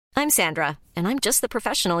I'm Sandra, and I'm just the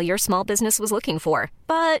professional your small business was looking for.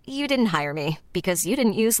 But you didn't hire me because you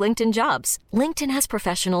didn't use LinkedIn Jobs. LinkedIn has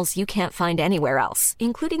professionals you can't find anywhere else,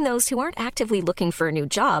 including those who aren't actively looking for a new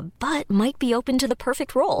job, but might be open to the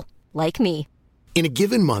perfect role, like me. In a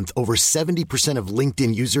given month, over 70% of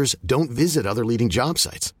LinkedIn users don't visit other leading job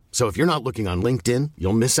sites. So if you're not looking on LinkedIn,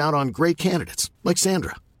 you'll miss out on great candidates like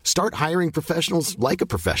Sandra. Start hiring professionals like a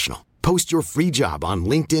professional. Post your free job on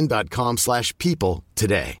linkedin.com/people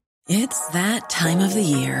today. It's that time of the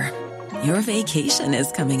year. Your vacation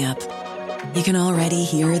is coming up. You can already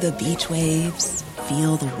hear the beach waves,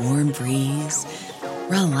 feel the warm breeze,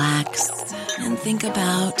 relax, and think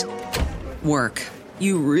about work.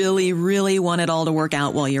 You really, really want it all to work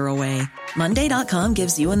out while you're away. Monday.com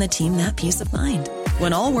gives you and the team that peace of mind.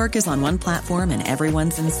 When all work is on one platform and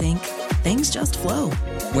everyone's in sync, things just flow.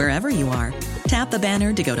 Wherever you are, tap the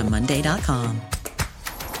banner to go to Monday.com.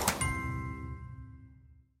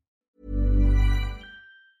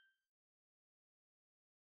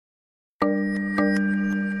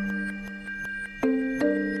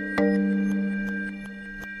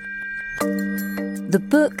 The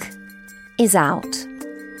book is out.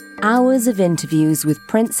 Hours of interviews with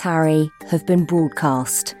Prince Harry have been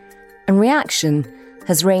broadcast, and reaction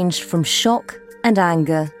has ranged from shock and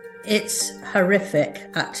anger. It's horrific,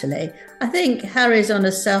 actually. I think Harry's on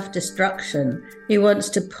a self-destruction. He wants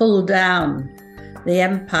to pull down the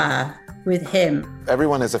empire with him.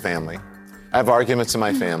 Everyone is a family. I have arguments in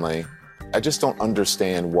my family. I just don't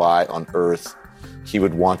understand why on earth he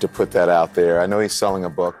would want to put that out there. I know he's selling a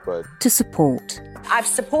book, but... To support. I've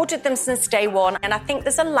supported them since day one, and I think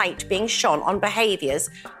there's a light being shone on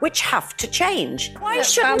behaviours which have to change. Why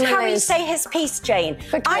shouldn't Harry say his piece, Jane?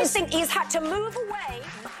 I think he's had to move away.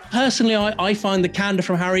 Personally, I find the candour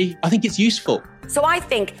from Harry, I think it's useful. So I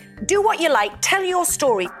think, do what you like, tell your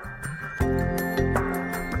story.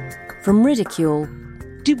 From ridicule.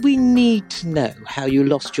 Did we need to know how you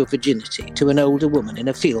lost your virginity to an older woman in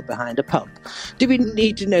a field behind a pub? Did we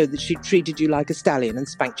need to know that she treated you like a stallion and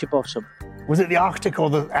spanked your bottom? Was it the Arctic or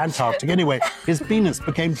the Antarctic? Anyway, his penis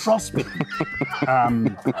became frostbitten.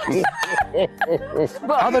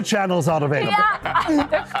 Other channels aren't available.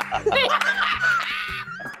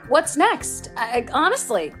 What's next?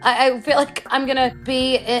 Honestly, I feel like I'm going to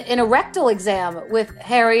be in a rectal exam with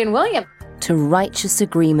Harry and William. To righteous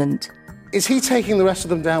agreement. Is he taking the rest of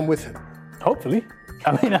them down with him? Hopefully.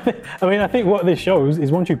 I think what this shows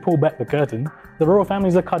is once you pull back the curtain, the royal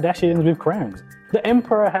family's the Kardashians with crowns. The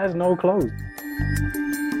emperor has no clothes.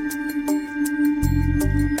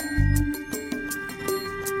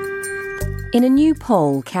 In a new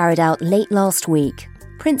poll carried out late last week,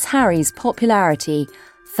 Prince Harry's popularity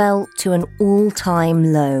fell to an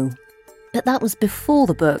all-time low. But that was before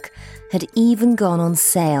the book had even gone on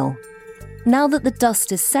sale. Now that the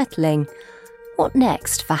dust is settling, what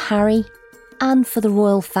next for Harry and for the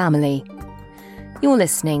royal family? You're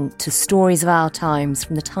listening to Stories of Our Times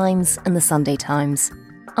from The Times and The Sunday Times.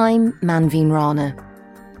 I'm Manveen Rana.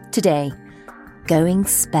 Today, going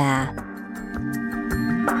spare.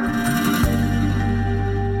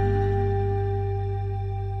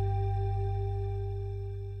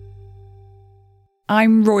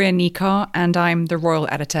 I'm Roya Nikar, and I'm the royal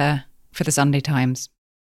editor for The Sunday Times.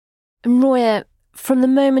 And Roya, from the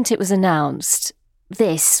moment it was announced,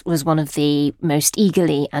 this was one of the most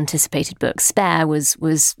eagerly anticipated books. Spare was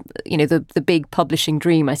the big publishing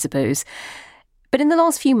dream, I suppose. But in the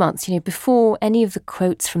last few months, before any of the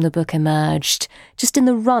quotes from the book emerged, just in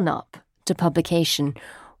the run-up to publication,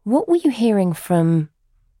 what were you hearing from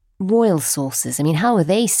royal sources? I mean, how are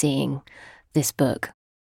they seeing this book?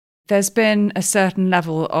 There's been a certain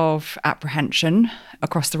level of apprehension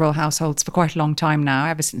across the royal households for quite a long time now,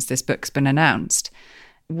 ever since this book's been announced.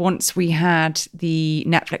 Once we had the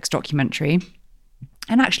Netflix documentary,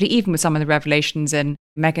 and actually even with some of the revelations in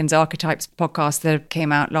Meghan's Archetypes podcast that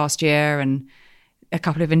came out last year, and a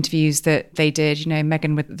couple of interviews that they did,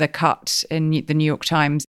 Meghan with The Cut in the New York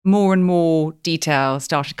Times, more and more detail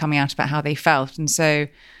started coming out about how they felt. And so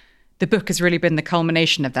the book has really been the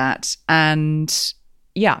culmination of that. And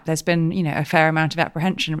yeah, there's been, a fair amount of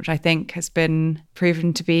apprehension, which I think has been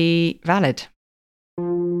proven to be valid.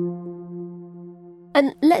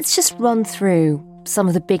 And let's just run through some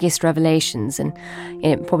of the biggest revelations. And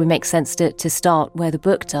it probably makes sense to start where the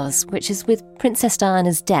book does, which is with Princess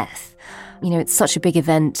Diana's death. It's such a big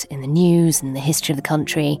event in the news and the history of the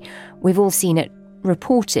country. We've all seen it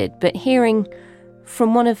reported, but hearing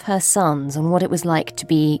from one of her sons on what it was like to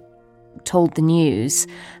be told the news,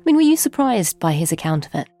 were you surprised by his account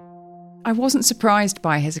of it? I wasn't surprised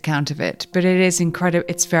by his account of it, but it is incredible.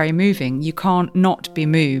 It's very moving. You can't not be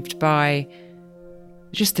moved by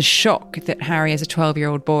just the shock that Harry, as a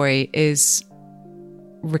 12-year-old boy, is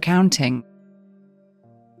recounting.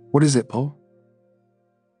 What is it, Paul?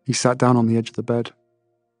 He sat down on the edge of the bed.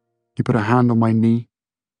 He put a hand on my knee.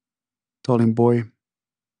 Darling boy,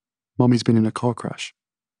 Mummy's been in a car crash.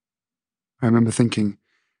 I remember thinking,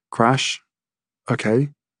 crash? Okay.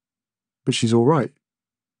 But she's all right.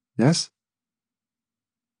 Yes?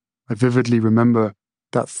 I vividly remember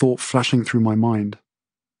that thought flashing through my mind.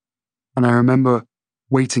 And I remember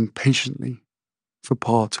waiting patiently for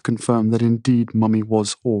Pa to confirm that indeed Mummy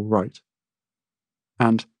was all right.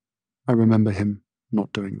 And I remember him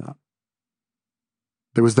not doing that.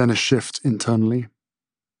 There was then a shift internally.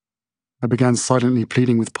 I began silently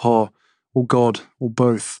pleading with Pa, or God, or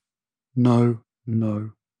both. No,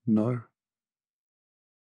 no, no.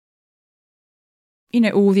 You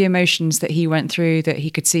know, all the emotions that he went through, that he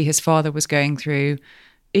could see his father was going through,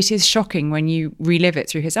 it is shocking when you relive it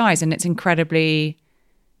through his eyes, and it's incredibly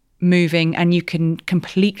moving, and you can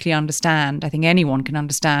completely understand, I think anyone can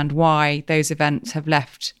understand, why those events have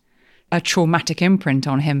left a traumatic imprint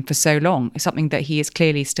on him for so long. It's something that he is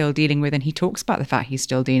clearly still dealing with, and he talks about the fact he's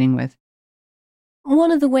still dealing with.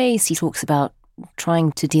 One of the ways he talks about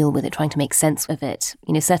trying to deal with it, trying to make sense of it,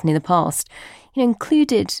 certainly in the past,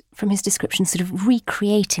 included from his description sort of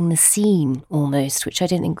recreating the scene almost, which I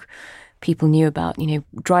don't think people knew about,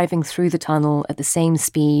 driving through the tunnel at the same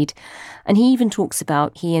speed. And he even talks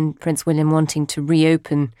about he and Prince William wanting to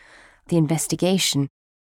reopen the investigation.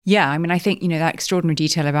 Yeah, I mean, I think, that extraordinary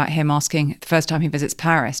detail about him asking the first time he visits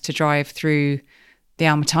Paris to drive through the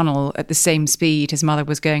Alma Tunnel at the same speed his mother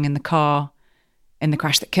was going in the car in the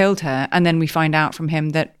crash that killed her. And then we find out from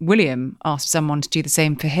him that William asked someone to do the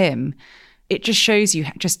same for him. It just shows you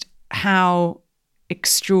just how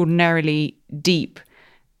extraordinarily deep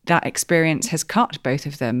that experience has cut both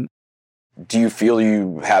of them. Do you feel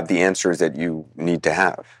you have the answers that you need to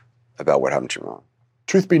have about what happened to your mom?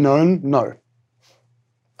 Truth be known, no.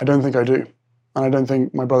 I don't think I do. And I don't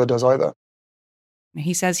think my brother does either.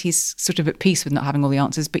 He says he's sort of at peace with not having all the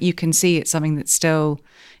answers, but you can see it's something that's still,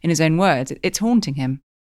 in his own words, it's haunting him.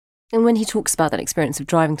 And when he talks about that experience of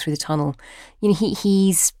driving through the tunnel,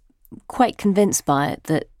 he's quite convinced by it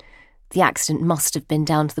that the accident must have been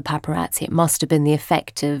down to the paparazzi. It must have been the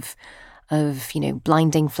effect of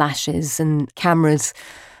blinding flashes and cameras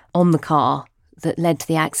on the car that led to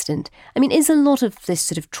the accident. I mean, is a lot of this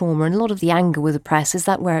sort of trauma and a lot of the anger with the press, is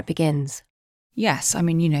that where it begins? Yes, I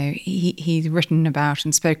mean, he's written about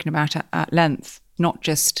and spoken about at length, not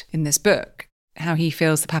just in this book, how he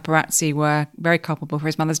feels the paparazzi were very culpable for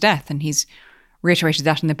his mother's death. And he's reiterated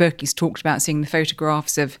that in the book. He's talked about seeing the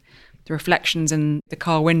photographs of the reflections in the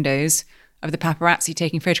car windows of the paparazzi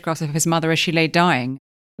taking photographs of his mother as she lay dying.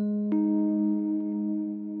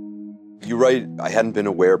 You write, I hadn't been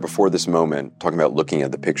aware before this moment, talking about looking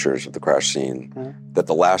at the pictures of the crash scene, that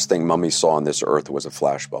the last thing Mummy saw on this earth was a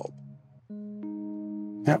flashbulb.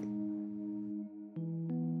 Yep.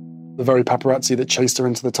 The very paparazzi that chased her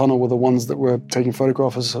into the tunnel were the ones that were taking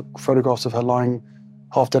photographs of her lying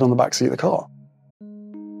half dead on the backseat of the car.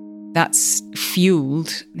 That's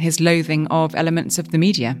fueled his loathing of elements of the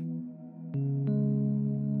media.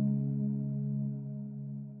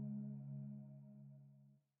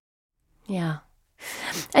 Yeah.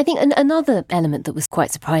 I think another element that was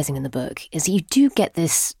quite surprising in the book is you do get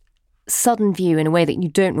this sudden view in a way that you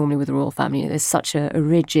don't normally with the royal family. There's such a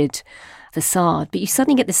rigid facade, but you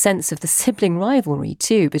suddenly get the sense of the sibling rivalry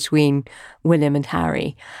too between William and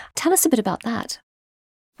Harry. Tell us a bit about that.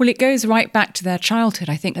 Well, it goes right back to their childhood.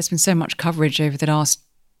 I think there's been so much coverage over the last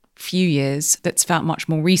few years that's felt much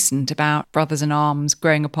more recent about brothers in arms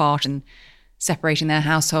growing apart and separating their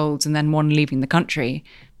households and then one leaving the country.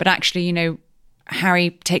 But actually, Harry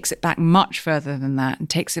takes it back much further than that and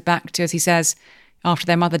takes it back to, as he says, after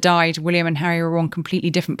their mother died, William and Harry were on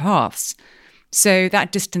completely different paths. So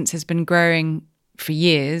that distance has been growing for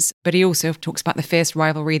years, but he also talks about the fierce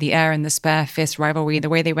rivalry, the heir and the spare fierce rivalry, the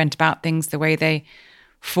way they went about things, the way they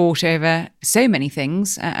fought over so many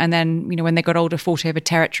things. And then, when they got older, fought over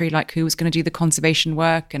territory, like who was going to do the conservation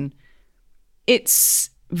work. And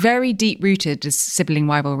it's very deep-rooted as sibling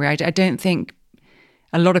rivalry. I don't think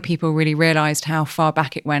a lot of people really realised how far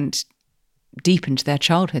back it went deep into their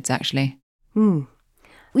childhoods, actually. Well,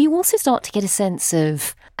 you also start to get a sense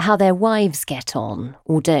of how their wives get on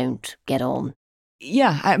or don't get on.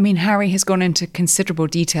 Yeah, I mean, Harry has gone into considerable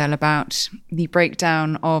detail about the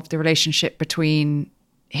breakdown of the relationship between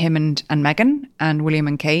him and Meghan and William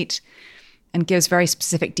and Kate, and gives very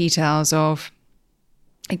specific details of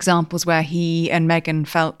examples where he and Meghan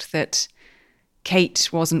felt that Kate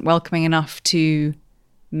wasn't welcoming enough to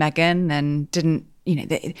Meghan and didn't,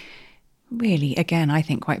 really, again, I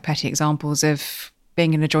think quite petty examples of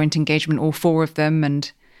being in a joint engagement, all four of them,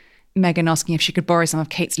 and Meghan asking if she could borrow some of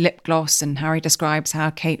Kate's lip gloss, and Harry describes how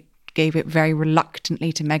Kate gave it very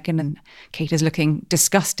reluctantly to Meghan, and Kate is looking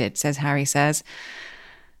disgusted, Harry says.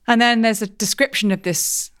 And then there's a description of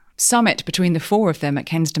this summit between the four of them at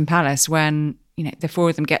Kensington Palace when, the four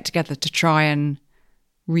of them get together to try and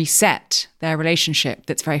reset their relationship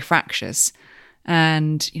that's very fractious.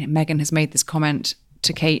 And, Meghan has made this comment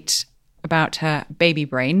to Kate about her baby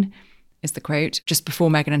brain, is the quote, just before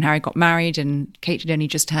Meghan and Harry got married, and Kate had only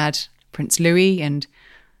just had Prince Louis and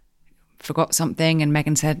forgot something, and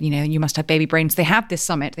Meghan said, you must have baby brains. They have this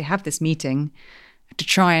summit, they have this meeting to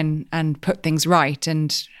try and put things right.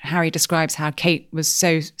 And Harry describes how Kate was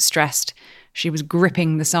so stressed, she was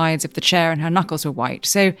gripping the sides of the chair and her knuckles were white.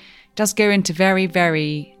 So it does go into very,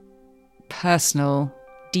 very personal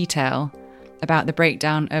detail about the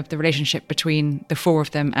breakdown of the relationship between the four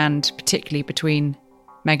of them, and particularly between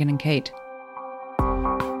Meghan and Kate.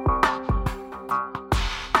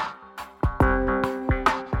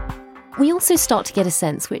 We also start to get a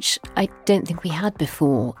sense, which I don't think we had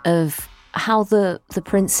before, of how the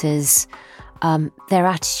princes, their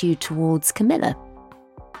attitude towards Camilla.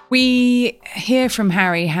 We hear from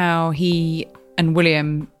Harry how he and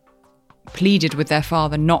William pleaded with their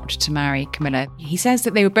father not to marry Camilla. He says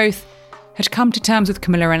that they had come to terms with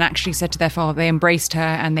Camilla and actually said to their father they embraced her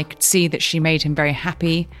and they could see that she made him very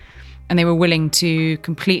happy, and they were willing to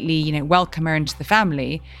completely, welcome her into the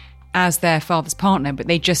family as their father's partner, but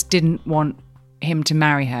they just didn't want him to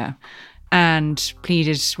marry her and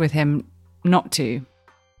pleaded with him not to.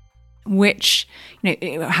 Which,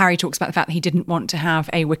 Harry talks about the fact that he didn't want to have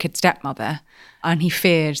a wicked stepmother, and he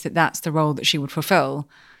feared that that's the role that she would fulfill.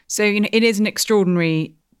 So, it is an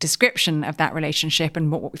extraordinary description of that relationship,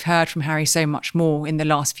 and what we've heard from Harry so much more in the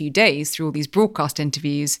last few days through all these broadcast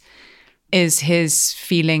interviews is his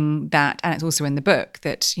feeling that, and it's also in the book,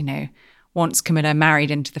 that, once Camilla married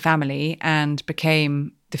into the family and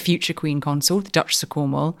became the future Queen Consort, the Duchess of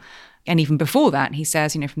Cornwall, and even before that, he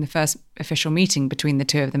says, from the first official meeting between the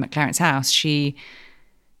two of them at Clarence House,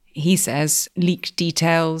 he says, leaked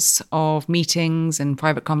details of meetings and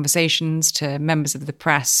private conversations to members of the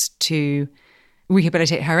press to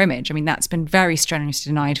rehabilitate her image. I mean, that's been very strenuously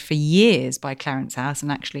denied for years by Clarence House,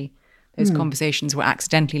 and actually those conversations were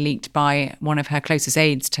accidentally leaked by one of her closest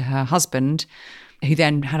aides to her husband, who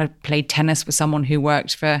then played tennis with someone who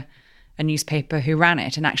worked for a newspaper who ran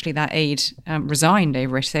it, and actually that aide resigned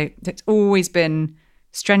over it. So it's always been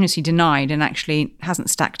strenuously denied, and actually hasn't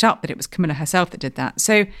stacked up that it was Camilla herself that did that.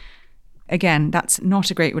 So again, that's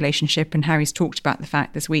not a great relationship, and Harry's talked about the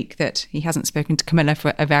fact this week that he hasn't spoken to Camilla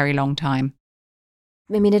for a very long time.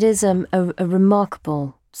 I mean, it is a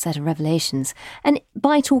remarkable set of revelations. And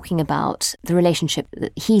by talking about the relationship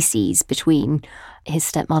that he sees between his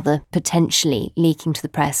stepmother potentially leaking to the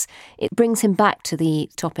press, it brings him back to the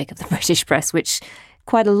topic of the British press, which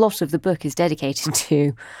quite a lot of the book is dedicated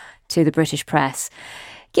to the British press.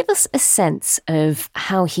 Give us a sense of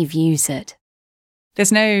how he views it.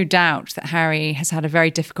 There's no doubt that Harry has had a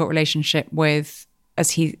very difficult relationship with,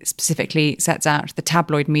 as he specifically sets out, the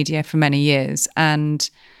tabloid media for many years, and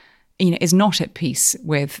is not at peace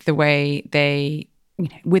with the way they,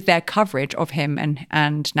 with their coverage of him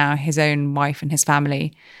and now his own wife and his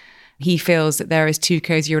family. He feels that there is too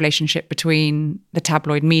cozy a relationship between the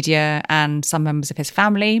tabloid media and some members of his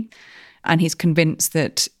family. And he's convinced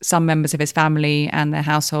that some members of his family and their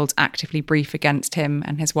households actively brief against him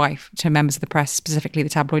and his wife to members of the press, specifically the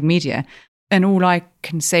tabloid media. And all I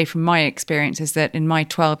can say from my experience is that in my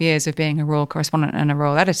 12 years of being a royal correspondent and a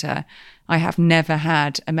royal editor, I have never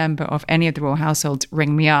had a member of any of the royal households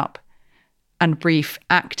ring me up and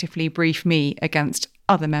actively brief me against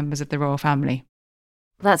other members of the royal family.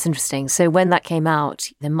 That's interesting. So when that came out,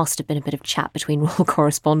 there must have been a bit of chat between royal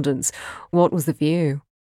correspondents. What was the view?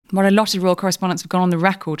 Well, a lot of royal correspondents have gone on the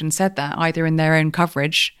record and said that, either in their own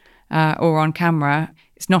coverage or on camera.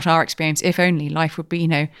 It's not our experience. If only life would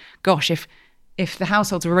be, gosh, if the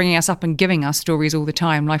households were ringing us up and giving us stories all the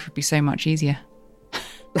time, life would be so much easier.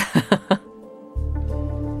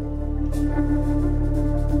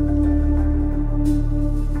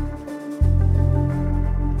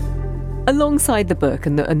 Alongside the book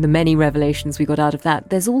and the many revelations we got out of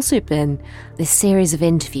that, there's also been this series of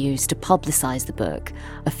interviews to publicise the book,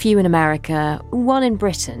 a few in America, one in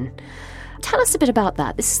Britain. Tell us a bit about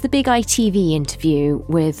that. This is the big ITV interview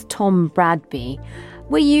with Tom Bradby.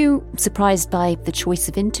 Were you surprised by the choice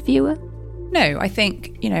of interviewer? No, I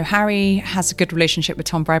think, Harry has a good relationship with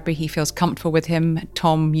Tom Bradby. He feels comfortable with him.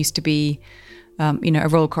 Tom used to be a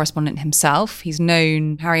royal correspondent himself. He's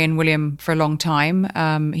known Harry and William for a long time.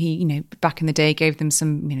 He, back in the day, gave them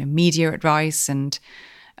some, media advice, and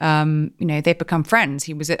they've become friends.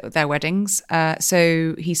 He was at their weddings.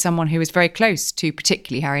 So he's someone who is very close to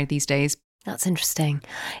particularly Harry these days. That's interesting.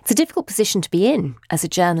 It's a difficult position to be in as a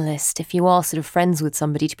journalist if you are sort of friends with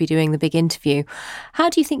somebody to be doing the big interview. How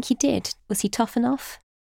do you think he did? Was he tough enough?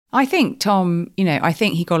 I think Tom, I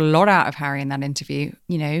think he got a lot out of Harry in that interview.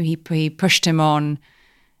 He pushed him on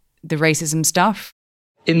the racism stuff.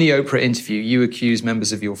 In the Oprah interview, you accuse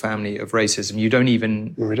members of your family of racism. You don't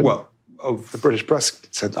even... The British press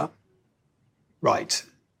said that. Right.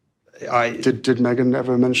 Did Meghan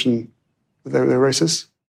ever mention that they're racist?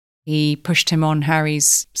 He pushed him on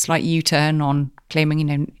Harry's slight U-turn on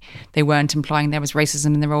claiming, they weren't implying there was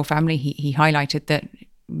racism in the royal family. He highlighted that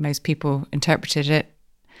most people interpreted it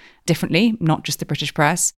differently, not just the British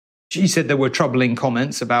press. She said there were troubling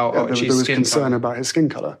comments about there was concern about his skin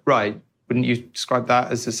colour. Right. Wouldn't you describe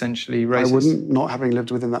that as essentially racist? I wouldn't, not having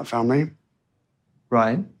lived within that family.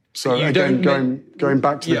 Right. So again, going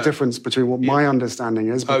back to the difference between what my understanding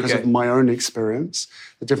is, because of my own experience,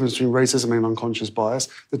 the difference between racism and unconscious bias,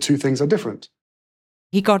 the two things are different.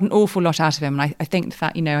 He got an awful lot out of him. And I think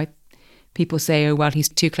that, people say, oh, well, he's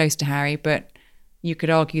too close to Harry. But you could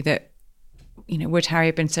argue that, would Harry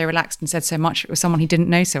have been so relaxed and said so much if it was someone he didn't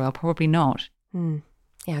know so well? Probably not.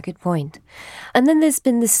 Yeah, good point. And then there's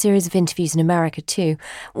been this series of interviews in America too.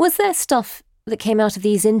 Was there stuff that came out of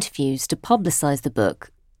these interviews to publicise the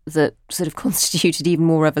book that sort of constituted even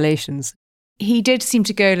more revelations? He did seem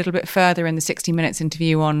to go a little bit further in the 60 Minutes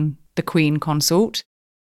interview on the Queen Consort.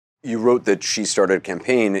 You wrote that she started a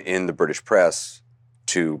campaign in the British press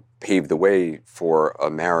to pave the way for a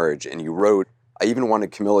marriage, and you wrote, I even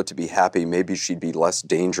wanted Camilla to be happy. Maybe she'd be less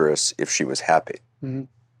dangerous if she was happy. Mm-hmm.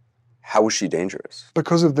 How was she dangerous?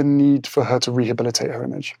 Because of the need for her to rehabilitate her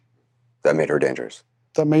image. That made her dangerous?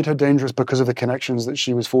 That made her dangerous because of the connections that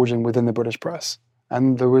she was forging within the British press.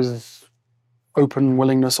 And there was open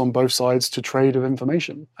willingness on both sides to trade of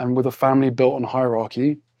information. And with a family built on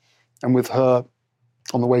hierarchy, and with her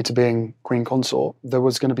on the way to being Queen Consort, there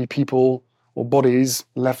was going to be people or bodies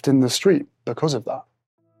left in the street because of that.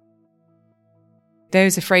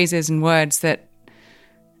 Those are phrases and words that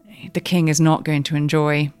the king is not going to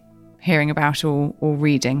enjoy hearing about or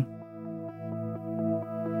reading.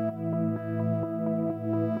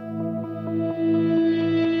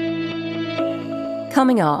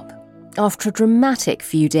 Coming up, after a dramatic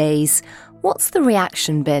few days, what's the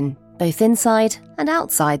reaction been, both inside and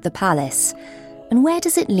outside the palace? And where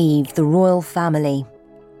does it leave the royal family?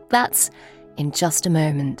 That's in just a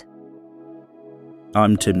moment.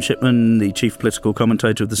 I'm Tim Shipman, the chief political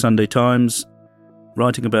commentator of the Sunday Times.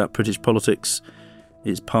 Writing about British politics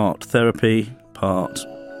is part therapy, part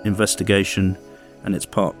investigation, and it's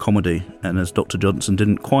part comedy. And as Dr. Johnson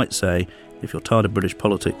didn't quite say, if you're tired of British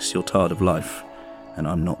politics, you're tired of life. And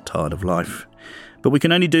I'm not tired of life. But we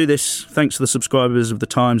can only do this thanks to the subscribers of The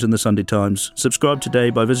Times and The Sunday Times. Subscribe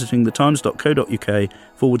today by visiting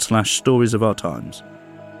thetimes.co.uk/stories of our times.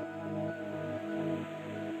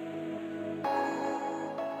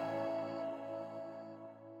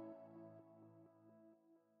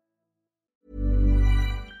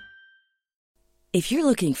 If you're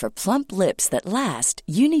looking for plump lips that last,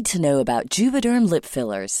 you need to know about Juvederm lip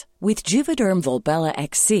fillers. With Juvederm Volbella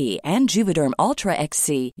XC and Juvederm Ultra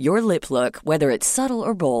XC, your lip look, whether it's subtle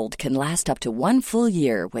or bold, can last up to 1 full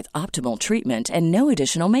year with optimal treatment and no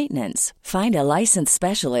additional maintenance. Find a licensed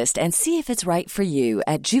specialist and see if it's right for you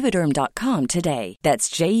at Juvederm.com today. That's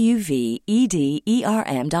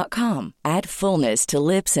JUVEDERM.com. Add fullness to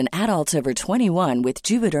lips in adults over 21 with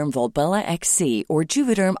Juvederm Volbella XC or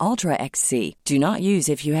Juvederm Ultra XC. Do not use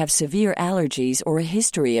if you have severe allergies or a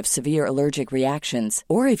history of severe allergic reactions,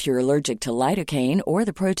 or if you're allergic to lidocaine or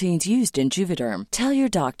the proteins used in Juvederm. Tell your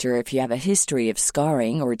doctor if you have a history of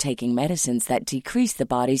scarring or taking medicines that decrease the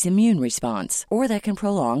body's immune response or that can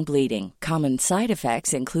prolong bleeding. Common side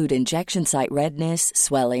effects include injection site redness,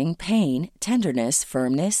 swelling, pain, tenderness,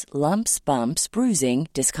 firmness, lumps, bumps, bruising,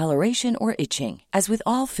 discoloration, or itching. As with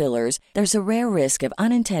all fillers, there's a rare risk of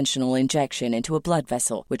unintentional injection into a blood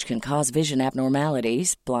vessel, which can cause vision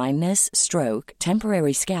abnormalities, blindness, stroke,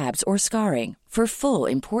 temporary scabs, or scarring. For full,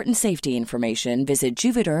 important safety information, visit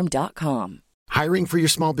Juvederm.com. Hiring for your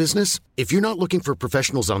small business? If you're not looking for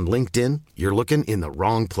professionals on LinkedIn, you're looking in the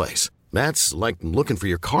wrong place. That's like looking for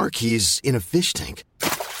your car keys in a fish tank.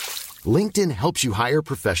 LinkedIn helps you hire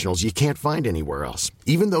professionals you can't find anywhere else,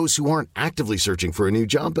 even those who aren't actively searching for a new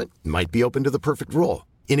job but might be open to the perfect role.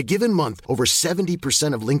 In a given month, over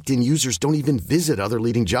 70% of LinkedIn users don't even visit other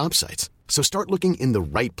leading job sites. So start looking in the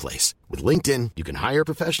right place. With LinkedIn, you can hire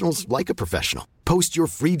professionals like a professional. Post your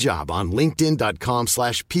free job on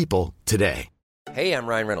linkedin.com/people today. Hey, I'm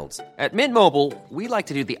Ryan Reynolds. At Mint Mobile, we like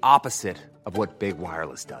to do the opposite of what Big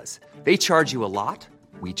Wireless does. They charge you a lot,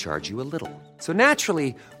 we charge you a little. So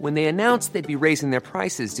naturally, when they announced they'd be raising their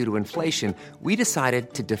prices due to inflation, we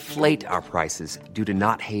decided to deflate our prices due to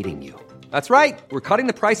not hating you. That's right. We're cutting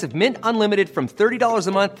the price of Mint Unlimited from $30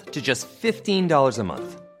 a month to just $15 a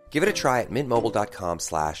month. Give it a try at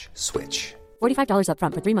mintmobile.com/switch. $45 up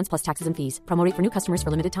front for 3 months plus taxes and fees. Promo rate for new customers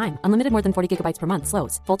for limited time. Unlimited more than 40 gigabytes per month.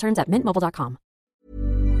 Slows full terms at mintmobile.com.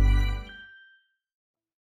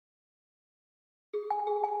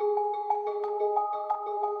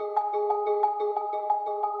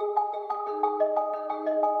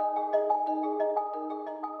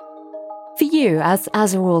 For you,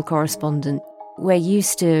 as a royal correspondent, we're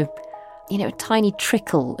used to, a tiny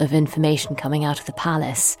trickle of information coming out of the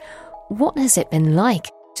palace. What has it been like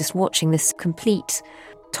just watching this complete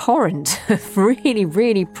torrent of really,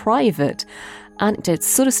 really private anecdotes,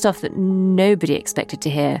 sort of stuff that nobody expected to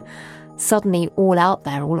hear, suddenly all out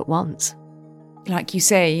there all at once? Like you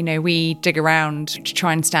say, we dig around to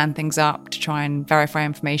try and stand things up, to try and verify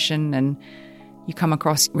information, and you come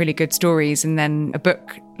across really good stories, and then a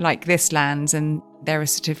book like this lands and there are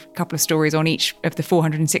sort of a couple of stories on each of the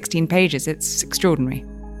 416 pages. It's extraordinary.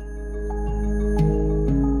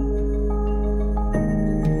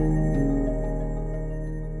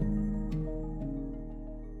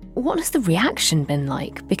 What has the reaction been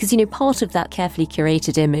like? Because, part of that carefully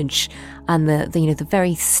curated image and the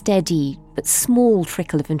very steady but small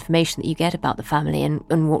trickle of information that you get about the family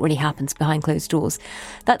and what really happens behind closed doors,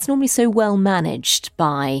 that's normally so well managed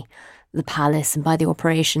by the palace and by the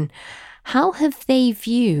operation. How have they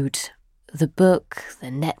viewed the book, the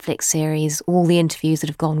Netflix series, all the interviews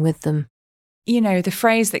that have gone with them? The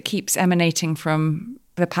phrase that keeps emanating from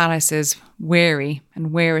the palace is weary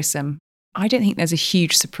and wearisome. I don't think there's a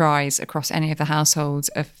huge surprise across any of the households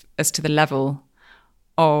as to the level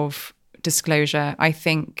of disclosure. I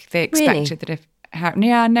think they expected that if I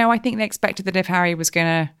think they expected that if Harry was going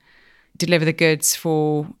to deliver the goods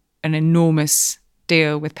for an enormous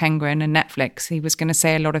deal with Penguin and Netflix, he was going to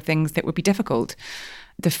say a lot of things that would be difficult.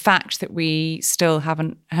 The fact that we still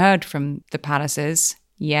haven't heard from the palaces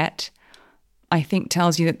yet, I think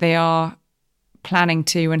tells you that they are planning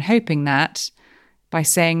to and hoping that by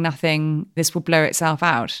saying nothing, this will blow itself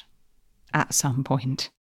out at some point.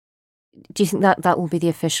 Do you think that will be the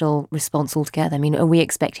official response altogether? I mean, are we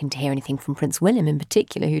expecting to hear anything from Prince William in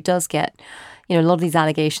particular, who does get, a lot of these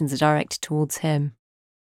allegations are directed towards him?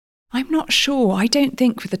 I'm not sure. I don't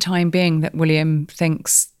think for the time being that William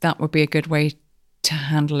thinks that would be a good way to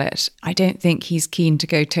handle it. I don't think he's keen to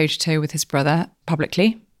go toe-to-toe with his brother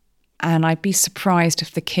publicly. And I'd be surprised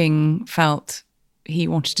if the king felt he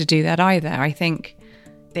wanted to do that either. I think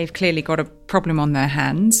they've clearly got a problem on their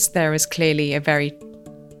hands. There is clearly a very,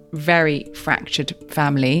 very fractured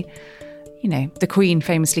family. The Queen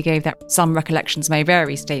famously gave that "some recollections may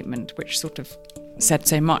vary" statement, which sort of said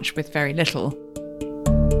so much with very little.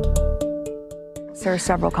 There are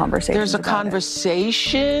several conversations. There's a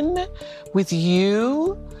conversation with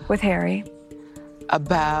you, with Harry,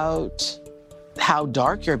 about how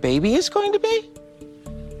dark your baby is going to be?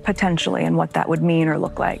 Potentially, and what that would mean or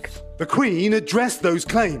look like. The Queen addressed those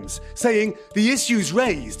claims, saying the issues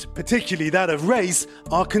raised, particularly that of race,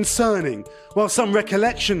 are concerning. While some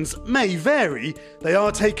recollections may vary, they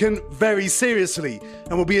are taken very seriously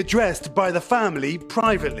and will be addressed by the family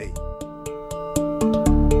privately.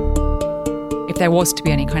 If there was to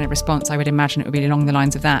be any kind of response, I would imagine it would be along the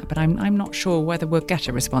lines of that, but I'm not sure whether we'll get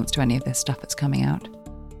a response to any of this stuff that's coming out.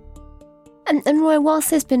 And Roy, whilst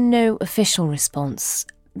there's been no official response,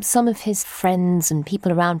 some of his friends and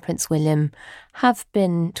people around Prince William have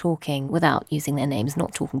been talking, without using their names,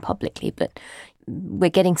 not talking publicly, but we're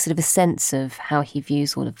getting sort of a sense of how he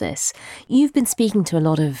views all of this. You've been speaking to a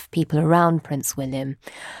lot of people around Prince William.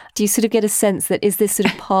 Do you sort of get a sense that is this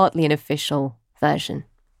sort of partly an official version?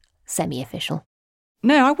 Semi-official?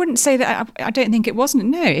 No, I wouldn't say that. I don't think it wasn't.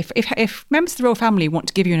 No, if members of the royal family want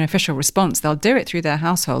to give you an official response, they'll do it through their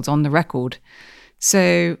households on the record.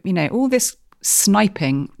 So, all this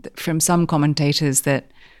sniping from some commentators that,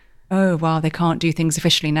 oh, well, they can't do things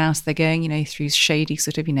officially now, so they're going, through shady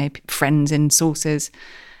sort of, friends and sources.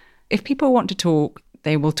 If people want to talk,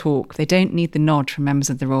 they will talk. They don't need the nod from members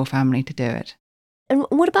of the royal family to do it. And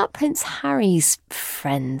what about Prince Harry's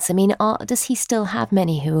friends? I mean, does he still have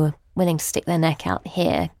many who are willing to stick their neck out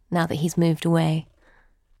here now that he's moved away?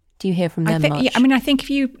 Do you hear from them much? Yeah, I mean, I think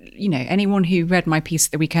if anyone who read my piece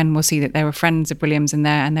at the weekend will see that there were friends of William's in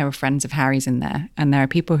there and there were friends of Harry's in there. And there are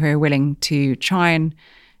people who are willing to try and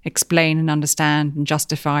explain and understand and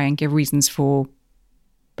justify and give reasons for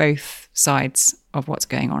both sides of what's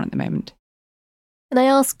going on at the moment. And I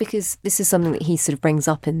ask because this is something that he sort of brings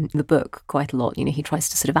up in the book quite a lot. He tries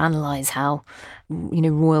to sort of analyse how,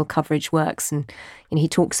 royal coverage works. And, he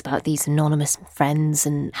talks about these anonymous friends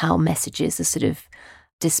and how messages are sort of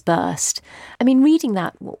dispersed. I mean, reading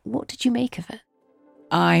that, what did you make of it?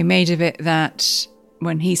 I made of it that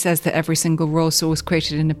when he says that every single royal source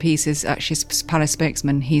quoted in a piece is actually a palace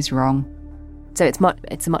spokesman, he's wrong. So it's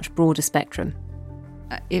a much broader spectrum.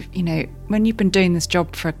 When you've been doing this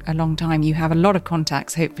job for a long time, you have a lot of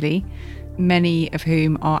contacts, hopefully, many of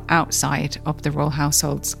whom are outside of the royal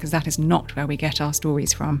households, because that is not where we get our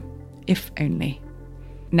stories from, if only.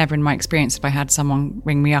 Never in my experience have I had someone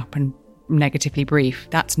ring me up and negatively brief.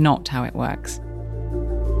 That's not how it works.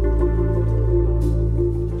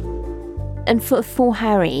 And for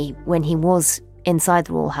Harry, when he was inside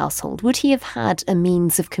the royal household, would he have had a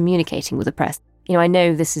means of communicating with the press? I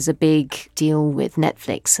know this is a big deal with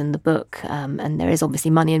Netflix and the book, and there is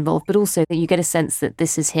obviously money involved, but also you get a sense that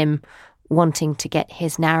this is him wanting to get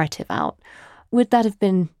his narrative out. Would that have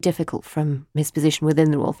been difficult from his position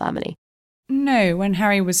within the royal family? No, when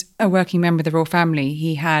Harry was a working member of the royal family,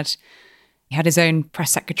 he had his own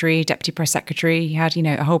press secretary, deputy press secretary. He had,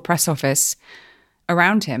 a whole press office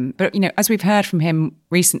around him. But, as we've heard from him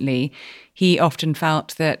recently, he often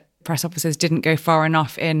felt that press officers didn't go far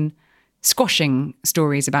enough in squashing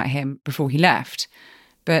stories about him before he left.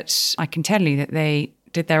 But I can tell you that they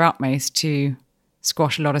did their utmost to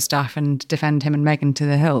squash a lot of stuff and defend him and Meghan to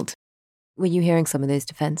the hilt. Were you hearing some of those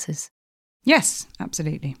defences? Yes,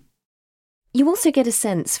 absolutely. You also get a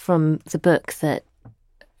sense from the book that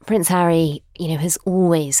Prince Harry, has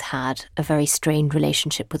always had a very strained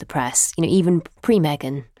relationship with the press, even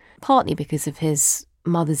pre-Meghan, partly because of his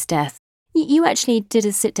mother's death. You actually did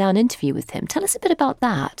a sit-down interview with him. Tell us a bit about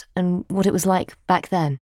that and what it was like back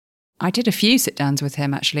then. I did a few sit-downs with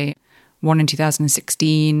him, actually. One in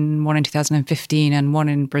 2016, one in 2015, and one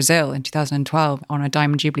in Brazil in 2012 on a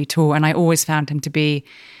Diamond Jubilee tour. And I always found him to be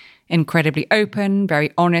incredibly open,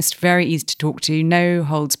 very honest, very easy to talk to, no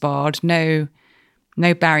holds barred, no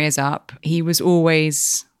barriers up. He was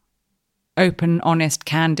always open, honest,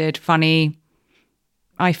 candid, funny.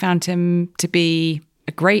 I found him to be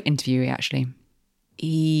a great interviewee, actually.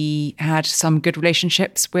 He had some good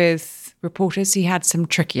relationships with reporters. He had some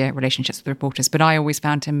trickier relationships with reporters, but I always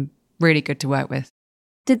found him really good to work with.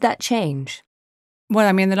 Did that change? Well,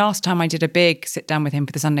 I mean, the last time I did a big sit down with him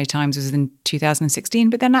for the Sunday Times was in 2016.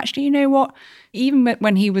 But then actually, you know what? Even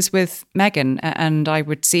when he was with Meghan and I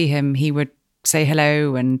would see him, he would say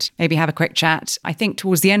hello and maybe have a quick chat. I think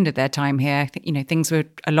towards the end of their time here, things were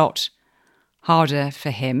a lot harder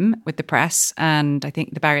for him with the press. And I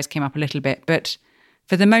think the barriers came up a little bit. But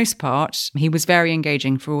for the most part, he was very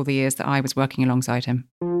engaging for all the years that I was working alongside him.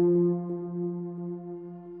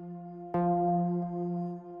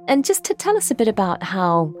 And just to tell us a bit about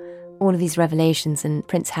how all of these revelations and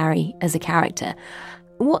Prince Harry as a character,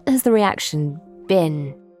 what has the reaction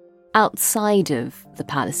been outside of the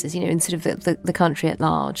palaces, in sort of the country at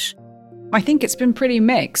large? I think it's been pretty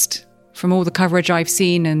mixed. From all the coverage I've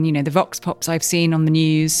seen and, the vox pops I've seen on the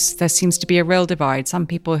news, there seems to be a real divide. Some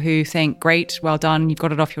people who think, great, well done, you've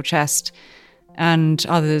got it off your chest. And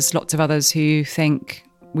lots of others who think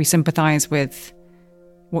we sympathise with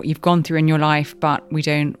what you've gone through in your life, but we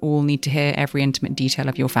don't all need to hear every intimate detail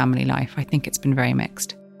of your family life. I think it's been very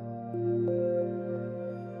mixed.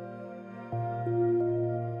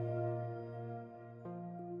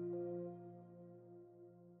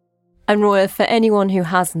 And Roya, for anyone who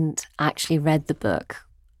hasn't actually read the book,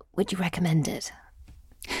 would you recommend it?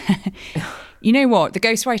 You know what? The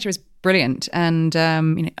Ghostwriter is brilliant. And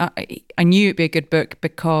I knew it'd be a good book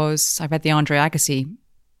because I read the Andre Agassi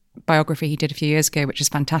biography he did a few years ago, which is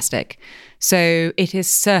fantastic. So it is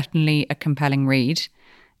certainly a compelling read.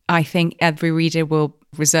 I think every reader will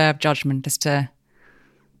reserve judgment as to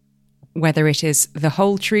whether it is the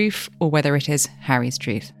whole truth or whether it is Harry's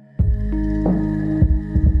truth.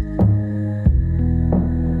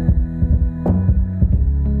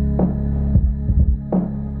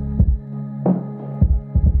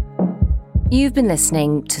 You've been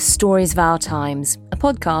listening to Stories of Our Times, a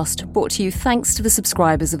podcast brought to you thanks to the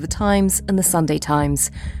subscribers of The Times and The Sunday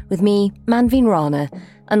Times, with me, Manveen Rana,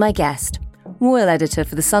 and my guest, Royal Editor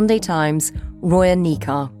for The Sunday Times, Roya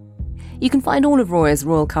Nikar. You can find all of Roya's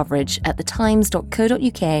royal coverage at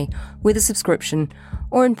thetimes.co.uk with a subscription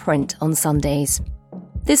or in print on Sundays.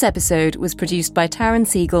 This episode was produced by Taryn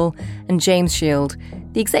Siegel and James Shield.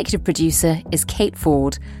 The executive producer is Kate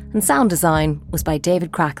Ford, and sound design was by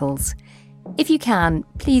David Crackles. If you can,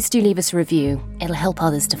 please do leave us a review. It'll help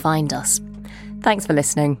others to find us. Thanks for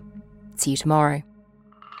listening. See you tomorrow.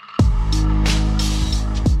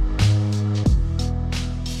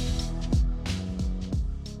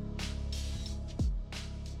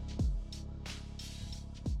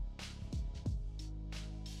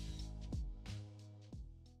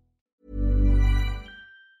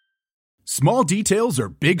 Small details are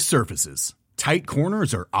big surfaces. Tight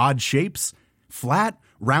corners are odd shapes. Flat,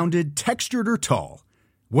 rounded, textured, or tall.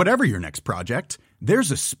 Whatever your next project, there's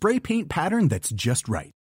a spray paint pattern that's just right.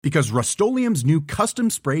 Because Rust-Oleum's new Custom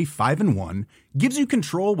Spray 5-in-1 gives you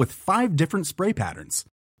control with 5 different spray patterns.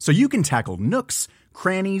 So you can tackle nooks,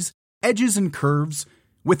 crannies, edges, and curves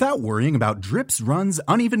without worrying about drips, runs,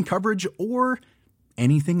 uneven coverage, or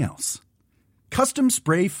anything else. Custom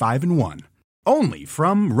Spray 5-in-1. Only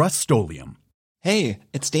from Rust-Oleum. Hey,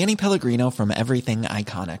 it's Danny Pellegrino from Everything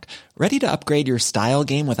Iconic. Ready to upgrade your style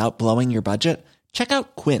game without blowing your budget? Check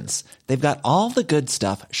out Quince. They've got all the good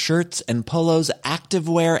stuff, shirts and polos,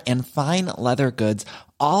 activewear, and fine leather goods,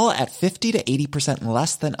 all at 50 to 80%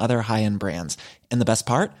 less than other high-end brands. And the best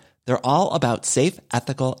part? They're all about safe,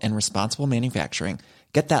 ethical, and responsible manufacturing.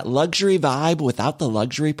 Get that luxury vibe without the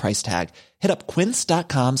luxury price tag. Hit up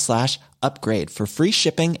quince.com/upgrade for free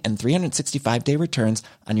shipping and 365-day returns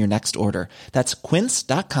on your next order. That's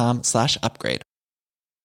quince.com/upgrade.